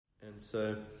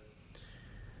So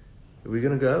we're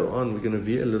going to go on. We're going to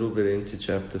veer a little bit into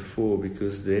chapter 4,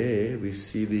 because there we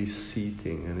see the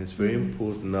seating, and it's very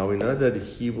important. Now we know that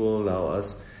He will allow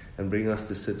us and bring us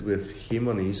to sit with Him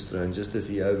on His throne, just as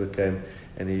He overcame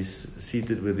and He's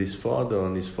seated with His Father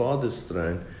on His Father's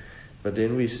throne. But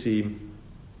then we see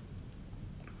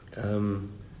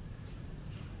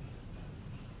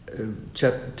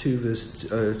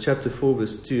chapter 4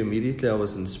 verse 2, immediately I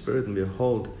was in spirit, and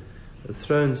behold, a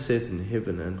throne set in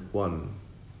heaven, and one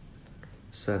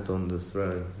sat on the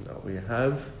throne. Now we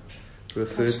have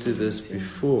referred to this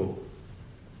before.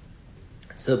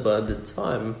 So by the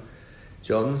time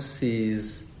John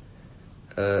sees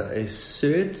a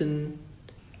certain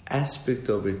aspect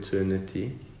of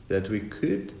eternity that we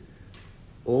could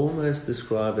almost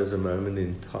describe as a moment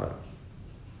in time,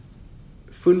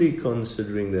 fully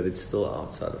considering that it's still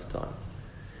outside of time,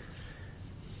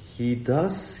 he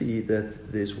does see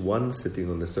that there's one sitting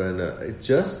on the throne. Now, it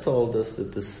just told us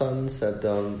that the Son sat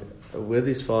down with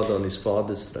His Father on His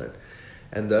Father's throne.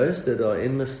 And those that are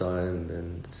in Messiah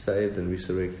and saved and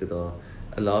resurrected are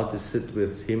allowed to sit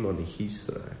with Him on His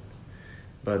throne.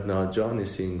 But now John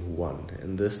is seeing one.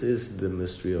 And this is the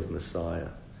mystery of Messiah,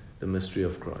 the mystery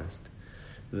of Christ.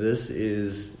 This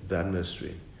is that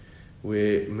mystery,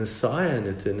 where Messiah in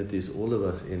eternity is all of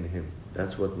us in Him.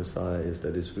 That's what Messiah is.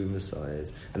 That is who Messiah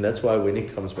is. And that's why when He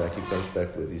comes back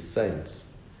with His saints.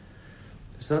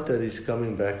 It's not that He's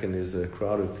coming back and there's a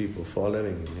crowd of people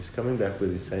following Him. He's coming back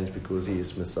with His saints because He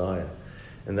is Messiah.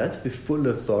 And that's the full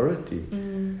authority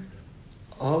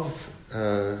of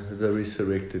the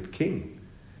resurrected King.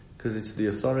 Because it's the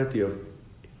authority of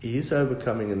His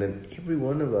overcoming, and then every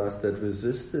one of us that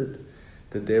resisted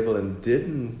the devil and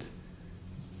didn't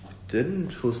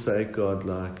forsake God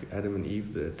like Adam and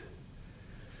Eve did,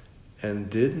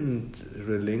 and didn't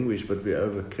relinquish, but we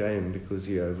overcame because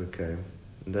He overcame.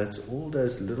 And that's all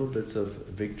those little bits of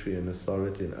victory and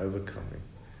authority and overcoming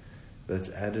that's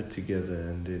added together,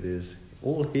 and it is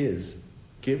all His,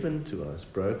 given to us,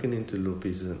 broken into little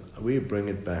pieces, and we bring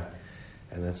it back.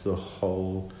 And that's the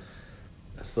whole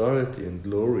authority and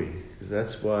glory, because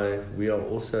that's why we are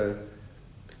also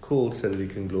called, so that He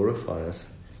can glorify us.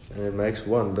 And it makes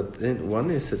one, but then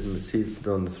one is seated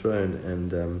on the throne,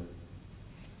 and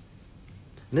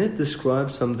it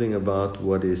describes something about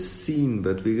what is seen,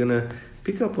 but we're going to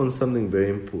pick up on something very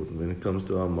important when it comes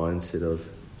to our mindset of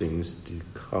things to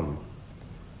come.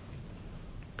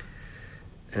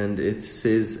 And it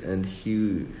says, and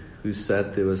he who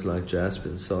sat there was like jasper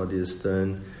and sardius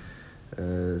stone.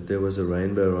 There was a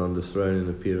rainbow around the throne, in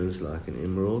appearance like an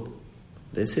emerald.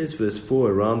 Then says verse 4,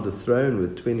 around the throne were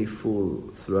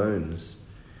 24 thrones,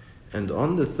 and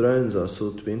on the thrones I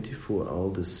saw 24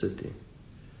 elders sitting,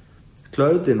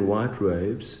 clothed in white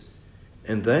robes,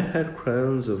 and they had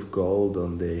crowns of gold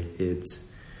on their heads.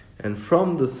 And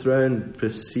from the throne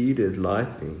proceeded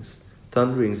lightnings,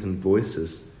 thunderings, and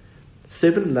voices.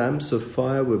 7 lamps of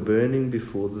fire were burning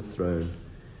before the throne,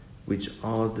 which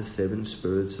are the 7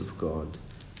 spirits of God.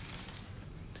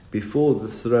 Before the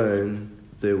throne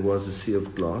there was a sea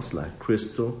of glass like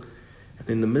crystal, and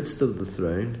in the midst of the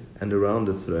throne and around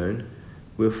the throne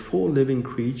were 4 living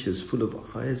creatures, full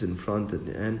of eyes in front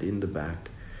and in the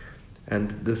back.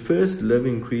 And the first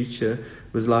living creature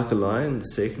was like a lion, the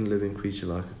second living creature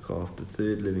like a calf, the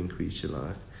third living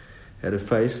creature had a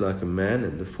face like a man,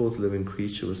 and the fourth living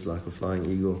creature was like a flying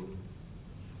eagle.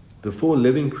 The 4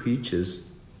 living creatures,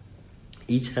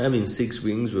 each having 6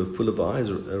 wings, were full of eyes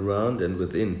around and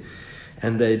within,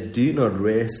 and they do not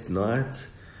rest night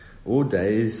or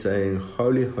day, saying,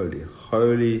 Holy, holy,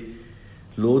 holy,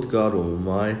 Lord God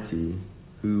Almighty,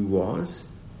 who was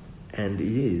and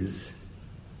is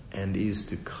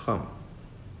to come.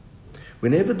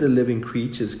 Whenever the living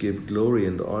creatures give glory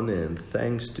and honor and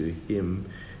thanks to Him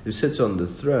who sits on the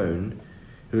throne,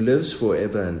 who lives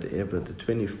forever and ever, the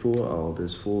 24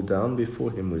 elders fall down before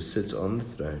Him who sits on the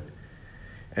throne,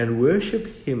 and worship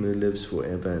Him who lives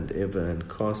forever and ever, and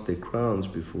cast their crowns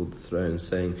before the throne,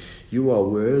 saying, You are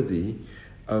worthy,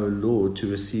 O Lord, to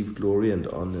receive glory and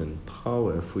honor and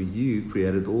power, for You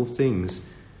created all things,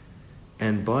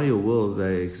 and by Your will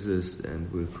they exist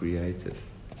and were created.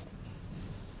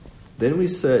 Then we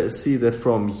see that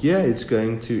from here it's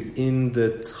going to, in the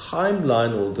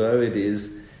timeline, although it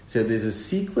is, so there's a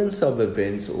sequence of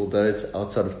events, although it's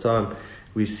outside of time,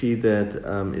 we see that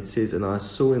it says, and I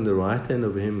saw in the right hand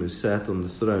of Him who sat on the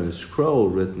throne a scroll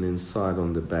written inside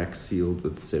on the back, sealed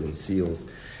with 7 seals.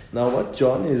 Now what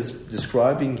John is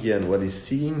describing here and what he's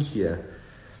seeing here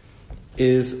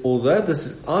is, although this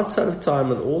is outside of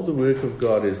time and all the work of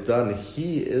God is done,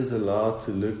 he is allowed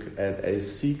to look at a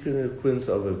sequence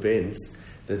of events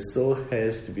that still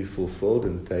has to be fulfilled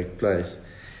and take place.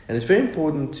 And it's very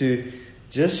important to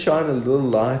just shine a little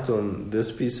light on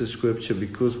this piece of scripture,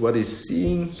 because what he's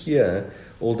seeing here,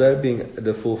 although being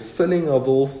the fulfilling of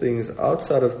all things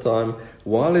outside of time,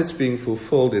 while it's being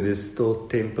fulfilled, it is still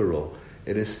temporal.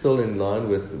 It is still in line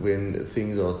with when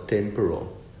things are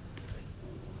temporal.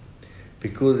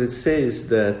 Because it says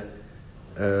that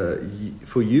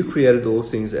for you created all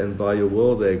things, and by your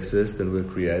will they exist and were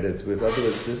created. With other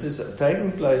words, this is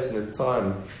taking place in a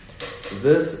time,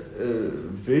 this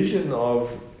vision of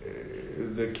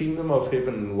the kingdom of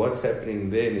heaven and what's happening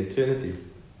there in eternity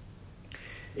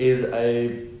is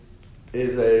a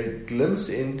glimpse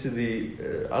into the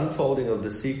unfolding of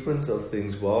the sequence of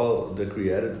things while the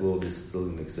created world is still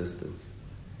in existence.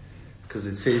 Because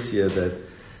it says here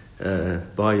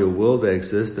that by your will they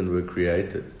exist and were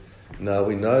created. Now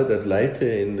we know that later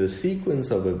in the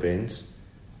sequence of events,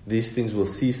 these things will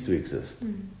cease to exist.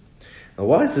 Mm. Now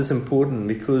why is this important?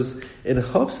 Because it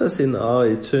helps us in our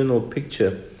eternal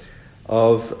picture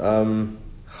of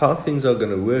how things are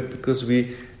going to work, because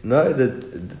we know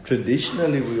that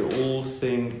traditionally we all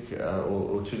think,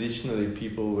 or traditionally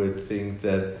people would think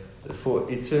that for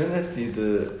eternity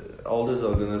the elders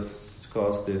are going to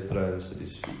cast their thrones at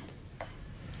his feet.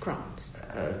 Crowns.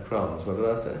 Crowns, what did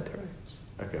I say? Thrones.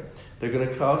 Okay. They're going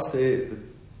to cast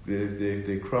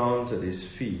their crowns at his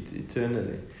feet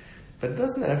eternally. But it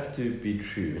doesn't have to be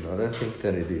true, and I don't think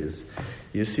that it is.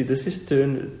 You see, this is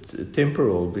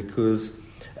temporal, because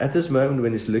at this moment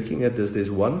when he's looking at this,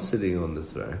 there's one sitting on the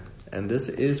throne. And this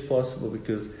is possible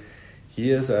because he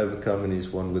has overcome and he's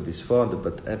one with his Father.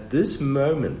 But at this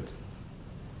moment,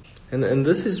 and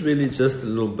this is really just a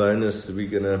little bonus, we're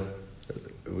going to,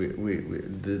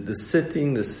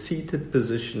 the seated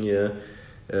position here,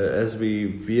 as we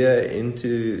veer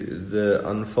into the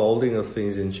unfolding of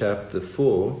things in chapter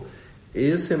 4,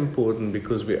 is important,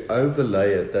 because we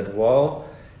overlay it that while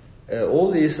all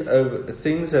these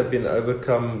things have been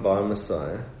overcome by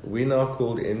Messiah, we now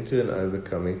called into an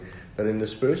overcoming, but in the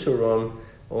spiritual realm,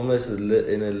 almost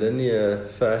in a linear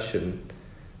fashion,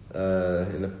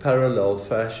 in a parallel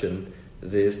fashion,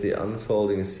 there's the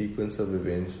unfolding sequence of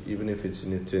events, even if it's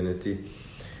in eternity.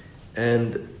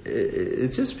 And it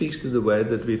just speaks to the way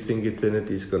that we think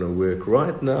eternity is going to work.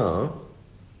 Right now,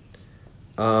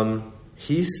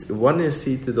 one is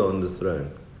seated on the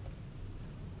throne.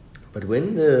 But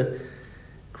when the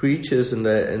creatures, and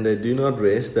they do not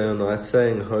rest day or night,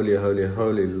 saying, Holy, holy,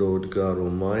 holy, Lord God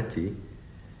Almighty,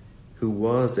 who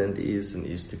was and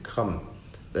is to come.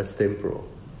 That's temporal.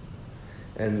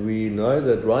 And we know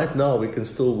that right now we can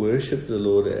still worship the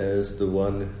Lord as the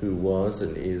one who was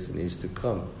and is to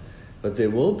come. But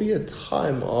there will be a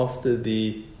time after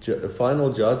the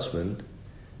final judgment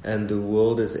and the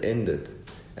world is ended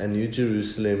and New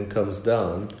Jerusalem comes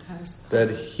down,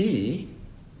 that he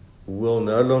will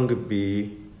no longer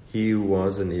be he who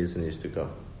was and is to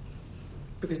come.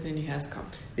 Because then he has come.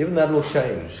 Even that will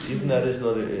change. Even that is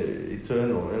not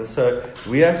eternal. And so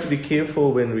we have to be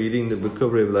careful when reading the book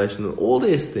of Revelation and all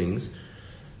these things.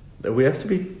 That we have to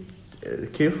be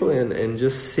careful and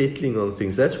just settling on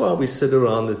things. That's why we sit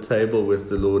around the table with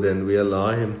the Lord and we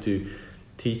allow him to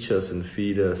teach us and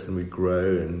feed us, and we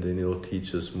grow, and then he'll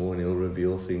teach us more and he'll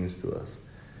reveal things to us.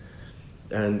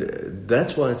 And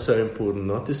that's why it's so important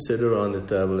not to sit around the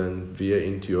table and veer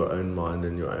into your own mind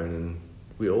and your own. And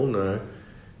we all know,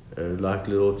 like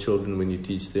little children, when you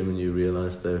teach them and you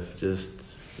realize they've just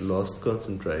lost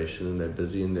concentration and they're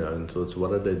busy in their own thoughts,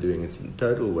 what are they doing? It's a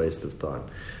total waste of time.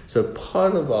 So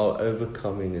part of our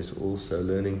overcoming is also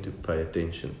learning to pay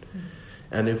attention.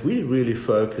 And if we really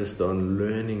focused on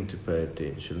learning to pay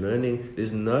attention,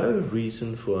 there's no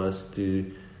reason for us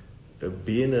to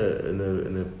be in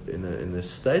a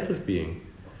state of being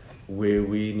where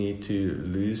we need to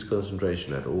lose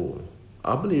concentration at all.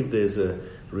 I believe there's a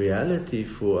reality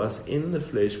for us in the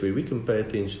flesh where we can pay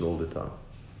attention all the time,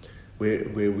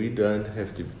 where we don't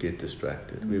have to get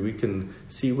distracted, where we can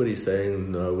see what he's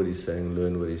saying, know what he's saying,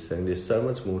 learn what he's saying. There's so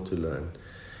much more to learn.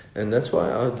 And that's why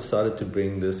I decided to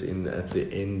bring this in at the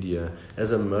end here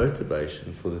as a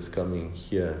motivation for this coming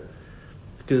here.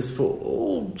 Because for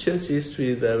all church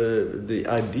history, the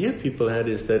idea people had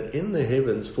is that in the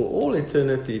heavens, for all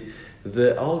eternity,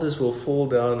 the elders will fall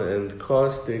down and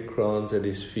cast their crowns at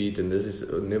his feet, and this is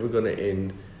never going to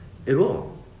end. It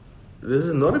will. This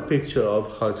is not a picture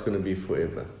of how it's going to be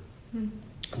forever.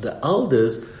 The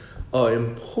elders are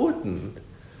important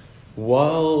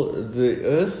while the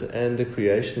earth and the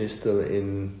creation is still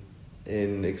in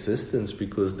existence,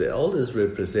 because the elders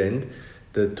represent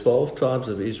the 12 tribes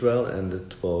of Israel and the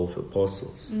 12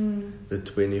 apostles. The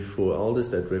 24 elders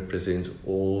that represents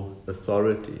all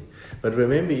authority. But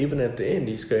remember, even at the end,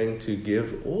 he's going to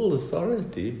give all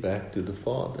authority back to the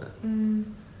Father.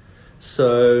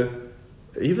 So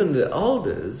even the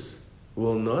elders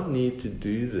will not need to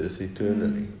do this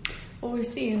eternally. Well, we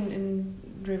see in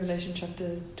Revelation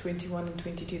chapter 21 and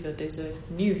 22 that there's a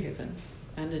new heaven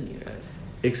and a new earth.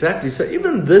 Exactly. So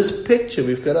even this picture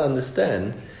we've got to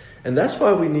understand, and that's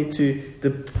why we need to,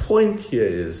 the point here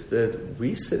is that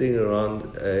we're sitting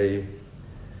around a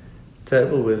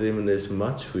table with him and there's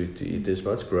much food to eat, there's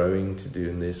much growing to do,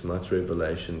 and there's much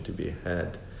revelation to be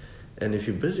had. And if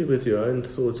you're busy with your own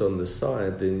thoughts on the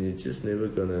side, then you're just never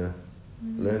going to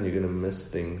learn, you're going to miss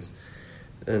things.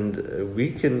 And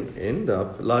we can end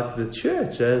up, like the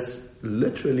church has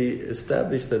literally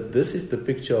established that this is the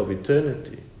picture of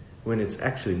eternity, when it's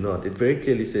actually not. It very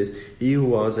clearly says, he who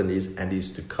was and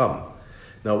is to come.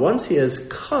 Now once he has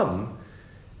come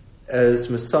as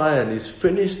Messiah and he's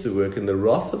finished the work, and the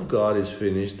wrath of God is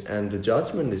finished, and the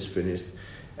judgment is finished,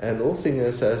 and all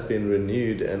things have been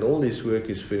renewed, and all his work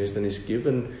is finished, and he's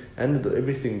handed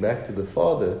everything back to the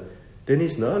Father, then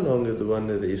he's no longer the one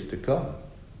that is to come.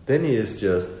 Then he is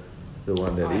just the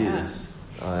one that is.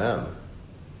 I am.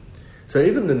 So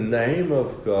even the name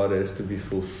of God has to be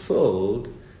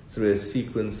fulfilled through a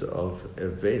sequence of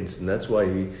events, and that's why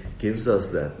he gives us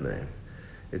that name.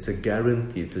 It's a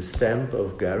guarantee, it's a stamp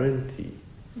of guarantee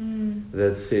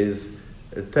that says,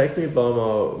 take me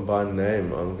by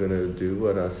name, I'm going to do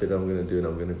what I said I'm going to do, and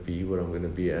I'm going to be what I'm going to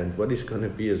be. And what is going to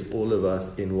be is all of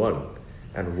us in one.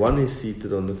 And one is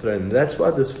seated on the throne. And that's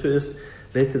why this first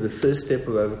letter, the first step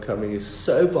of overcoming, is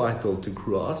so vital to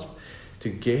grasp, to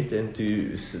get, and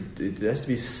it has to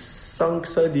be sunk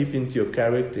so deep into your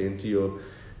character, into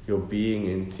your being,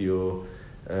 into your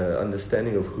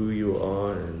understanding of who you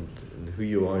are and who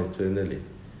you are eternally.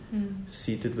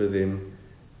 Seated with him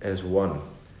as one.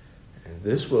 And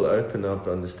this will open up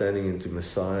understanding into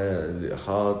Messiah,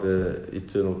 how the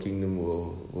eternal kingdom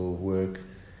will work,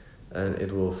 and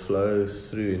it will flow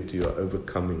through into your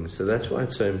overcoming. So that's why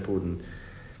it's so important.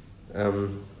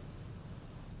 And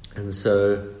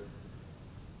so,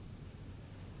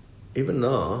 even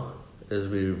now, as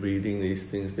we're reading these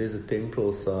things, there's a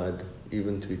temporal side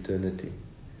even to eternity.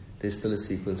 There's still a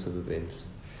sequence of events.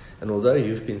 And although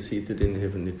you've been seated in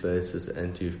heavenly places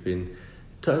and you've been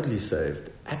totally saved,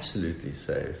 absolutely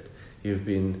saved, you've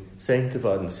been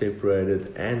sanctified and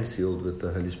separated and sealed with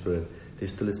the Holy Spirit,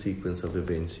 there's still a sequence of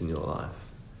events in your life.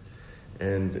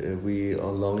 And we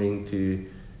are longing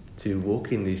to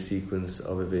walk in this sequence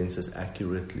of events as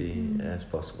accurately as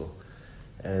possible,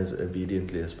 as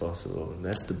obediently as possible. And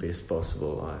that's the best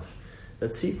possible life.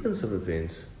 That sequence of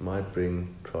events might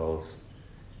bring trials,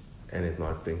 and it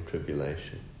might bring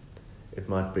tribulation. It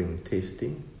might bring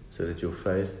testing, so that your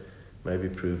faith may be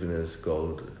proven as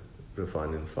gold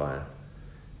refined in fire,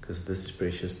 because this is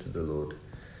precious to the Lord.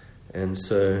 And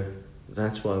so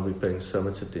that's why we're paying so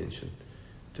much attention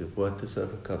to what this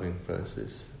overcoming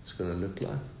process is going to look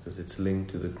like, because it's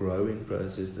linked to the growing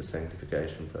process, the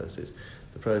sanctification process,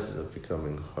 the process of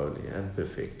becoming holy and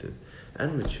perfected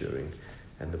and maturing,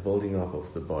 and the building up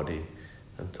of the body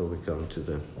until we come to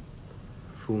the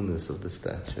fullness of the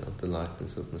stature of the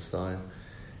likeness of Messiah.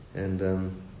 And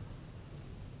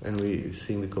we've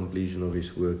seen the completion of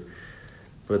his work.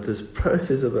 But this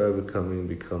process of overcoming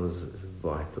becomes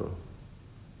vital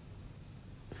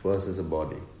for us as a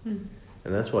body. And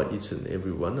that's why each and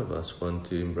every one of us want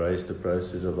to embrace the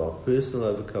process of our personal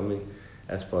overcoming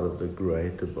as part of the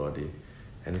greater body.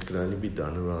 And it can only be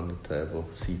done around the table,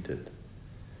 seated.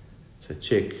 So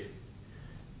check.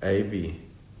 A, B.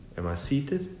 Am I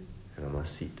seated? And am I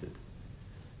seated?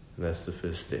 And that's the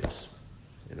first steps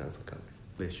in overcoming.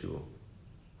 Bless you all.